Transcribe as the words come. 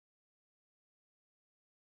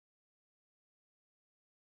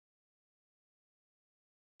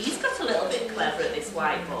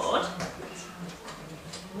whiteboard.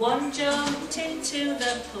 One jumped into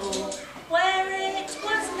the pool where it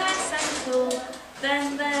was nice and cool.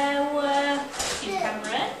 Then there were, you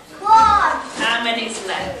Cameron? One. How many's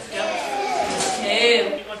left?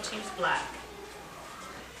 Two. You want to use black?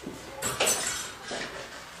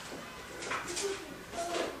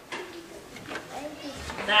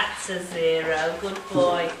 That's a 0. Good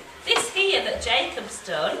boy. This here that Jacob's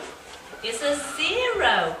done is a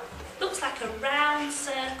 0. Looks like a round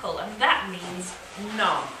circle, and that means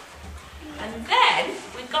none. And then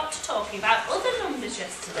we've got to talking about other numbers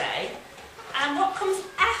yesterday, and what comes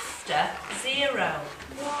after 0?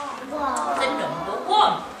 The number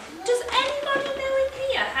 1. Does anybody know in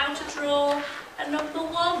here how to draw a number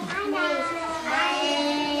 1?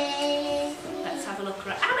 Let's have a look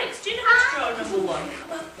at Alex. Do you know how to draw a number 1?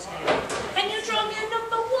 Come up to. Can you draw me a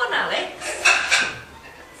number 1, Alex?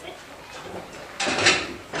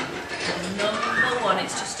 Number 1.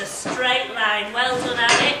 It's just a straight line. Well done,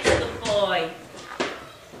 Alex. Good boy.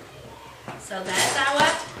 So there's our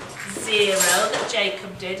 0 that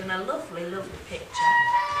Jacob did, and a lovely, lovely picture.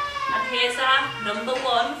 And here's our number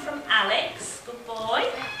 1 from Alex. Good boy.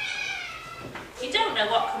 You don't know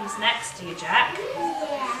what comes next, do you, Jack? Two.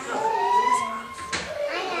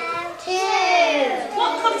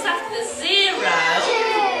 What comes after 0?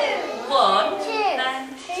 1, then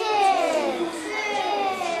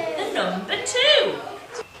the number 2.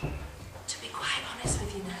 To be quite honest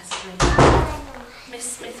with you, nursery, Miss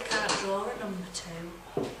Smith can't draw a number 2.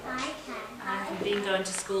 I haven't been going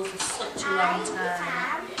to school for such a long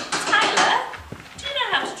time. Tyler, do you know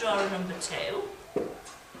how to draw a number 2?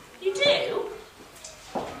 You do?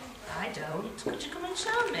 I don't. Could you come and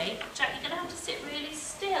show me? Jack, you're going to have to sit really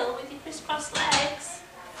still with your crisscross legs.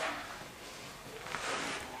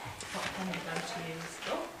 What pen are you going to use?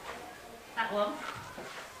 Oh, that one.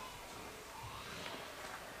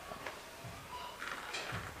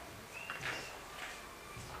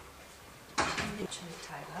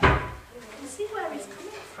 Tyler. You see where he's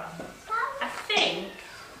coming from? I think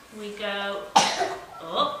we go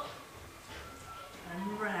up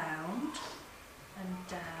and round and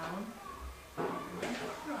down and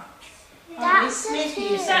across. That's Smith,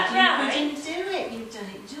 you Is said that you right? couldn't do it. You've done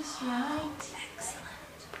it just right.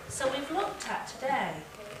 Excellent. So we've looked at today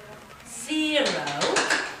 0.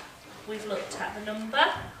 We've looked at the number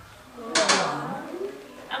 1.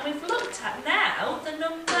 And we've looked at